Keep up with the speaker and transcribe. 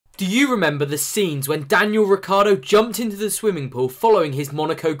Do you remember the scenes when Daniel Ricciardo jumped into the swimming pool following his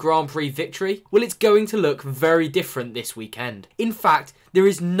Monaco Grand Prix victory? Well, it's going to look very different this weekend. In fact, there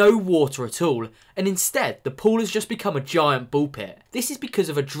is no water at all, and instead the pool has just become a giant ball pit. This is because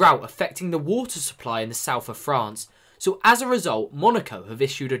of a drought affecting the water supply in the south of France. So as a result, Monaco have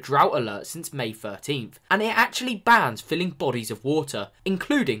issued a drought alert since May 13th, and it actually bans filling bodies of water,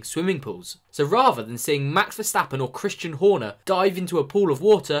 including swimming pools. So rather than seeing Max Verstappen or Christian Horner dive into a pool of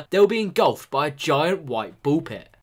water, they'll be engulfed by a giant white ball pit.